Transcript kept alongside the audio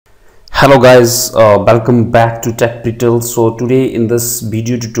Hello guys, welcome back to Tech Brittle. So today in this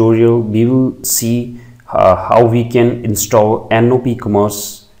video tutorial we will see how we can install NOP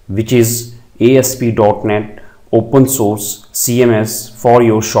Commerce, which is ASP.NET open source CMS for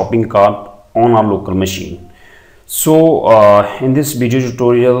your shopping cart on our local machine. So in this video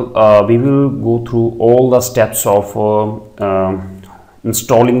tutorial we will go through all the steps of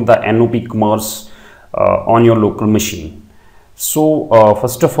installing the NOP Commerce on your local machine. So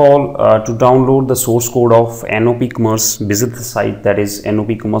first of all, to download the source code of NOP Commerce, visit the site, that is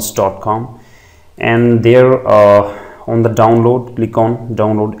nopcommerce.com, and there on the download, click on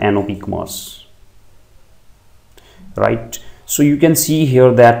download NOP Commerce. Right, so you can see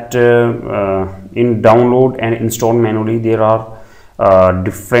here that in download and install manually there are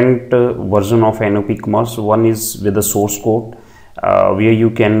different version of NOP Commerce. One is with the source code where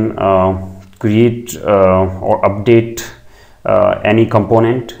you can create or update any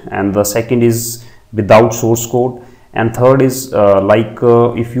component, and the second is without source code, and third is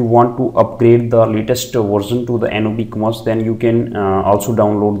if you want to upgrade the latest version to the NOP Commerce, then you can also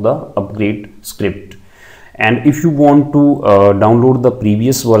download the upgrade script. And if you want to download the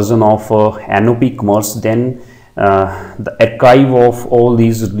previous version of NOP Commerce, then the archive of all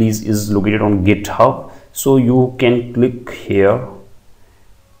these releases is located on GitHub, so you can click here,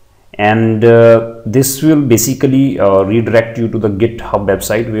 and this will basically redirect you to the GitHub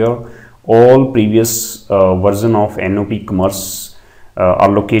website where all previous version of NOP Commerce are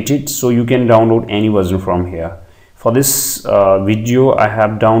located, so you can download any version from here. For this video I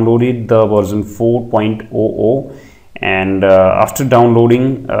have downloaded the version 4.00, and after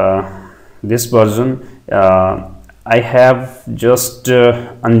downloading this version I have just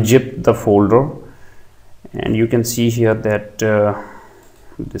unzipped the folder, and you can see here that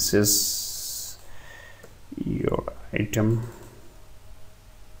this is your item.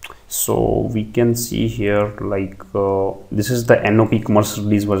 So we can see here this is the NOP Commerce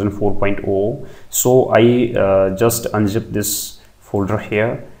release version 4.0. so I just unzip this folder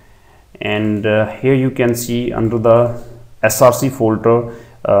here, and here you can see under the SRC folder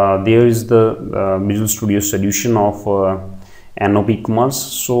there is the Visual Studio solution of NOP Commerce.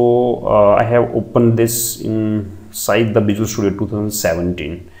 So I have opened this inside the Visual Studio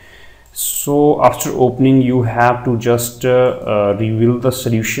 2017. So after opening, you have to just reveal the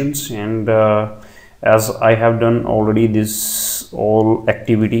solutions, and as I have done already this all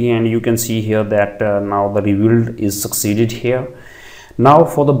activity, and you can see here that now the revealed is succeeded here. Now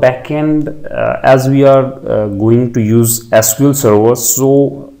for the backend, as we are going to use SQL Server,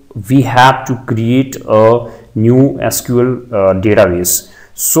 so we have to create a new SQL database.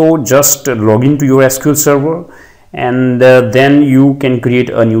 So just log into your SQL Server, and then you can create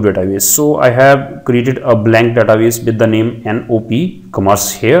a new database. So I have created a blank database with the name NOP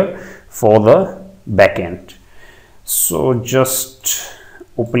Commerce here for the backend. So just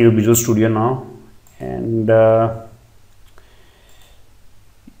open your Visual Studio now, and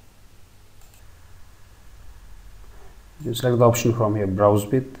you select the option from here, browse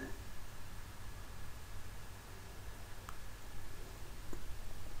with,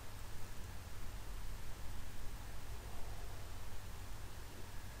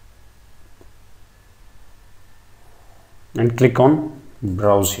 and click on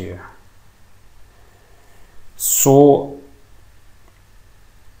browse here. So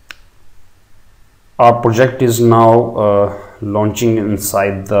our project is now launching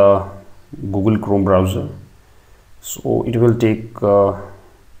inside the Google Chrome browser, so it will take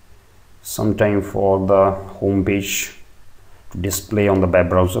some time for the home page to display on the web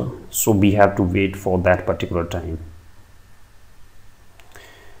browser, so we have to wait for that particular time.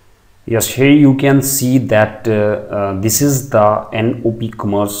 Yes, here you can see that this is the NOP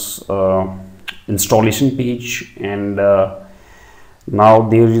Commerce installation page, and now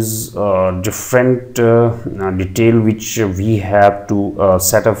there is different detail which we have to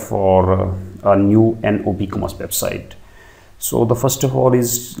set up for a new NOP Commerce website. So the first of all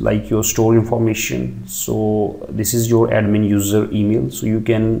is like your store information. So this is your admin user email, so you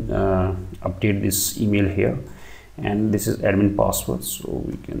can update this email here, and this is admin password, so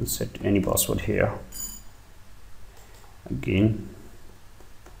we can set any password here again.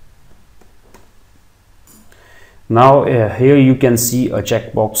 Now here you can see a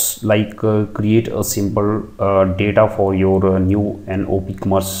checkbox like create a simple data for your new NOP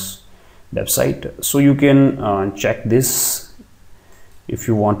Commerce website. So you can check this if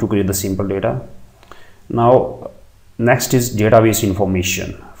you want to create the simple data. Now next is database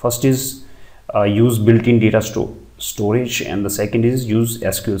information. First is use built-in data storage, and the second is use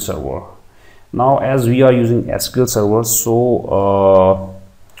SQL Server. Now as we are using SQL Server, so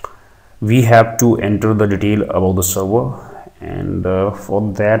we have to enter the detail about the server, and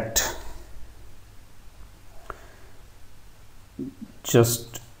for that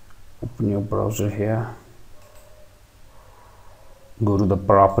just open your browser here, go to the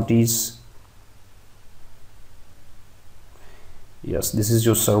properties. Yes, this is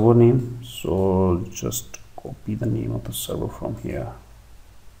your server name, so just copy the name of the server from here.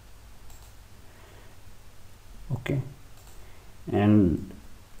 Okay, and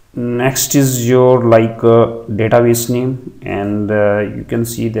next is your database name, and you can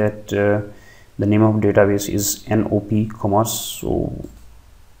see that the name of database is NOP Commerce, so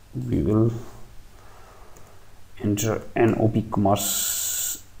we will enter NOP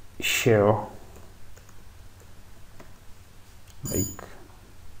Commerce here,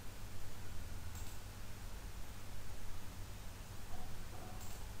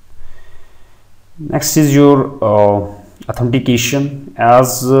 next is your authentication.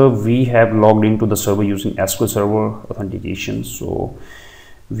 As we have logged into the server using SQL Server authentication, so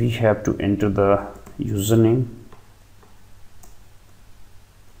we have to enter the username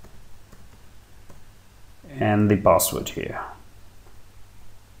and the password here,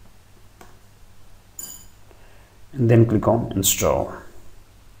 and then click on install.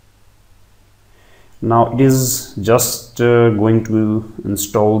 Now it is just going to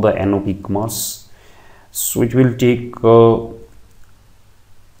install the NOP Commerce, so it will take 2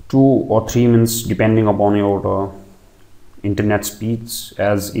 or 3 minutes depending upon your internet speeds,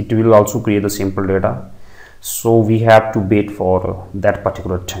 as it will also create the sample data, so we have to wait for that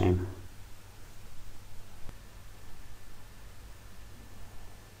particular time.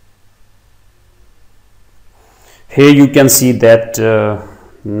 Here you can see that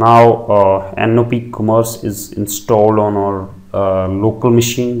now NOP Commerce is installed on our local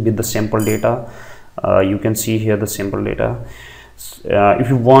machine with the sample data. You can see here the sample data. If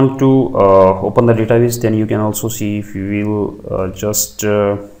you want to open the database, then you can also see. If you will just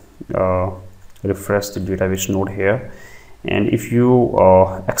refresh the database node here, and if you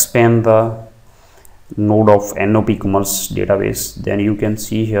expand the node of NOP Commerce database, then you can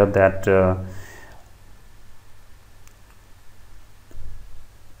see here that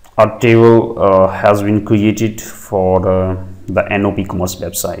our table has been created for the NOP Commerce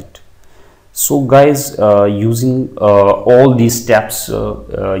website. So guys, using all these steps,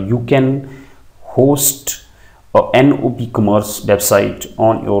 you can host a NOP Commerce website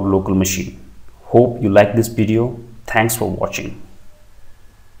on your local machine. Hope you like this video. Thanks for watching.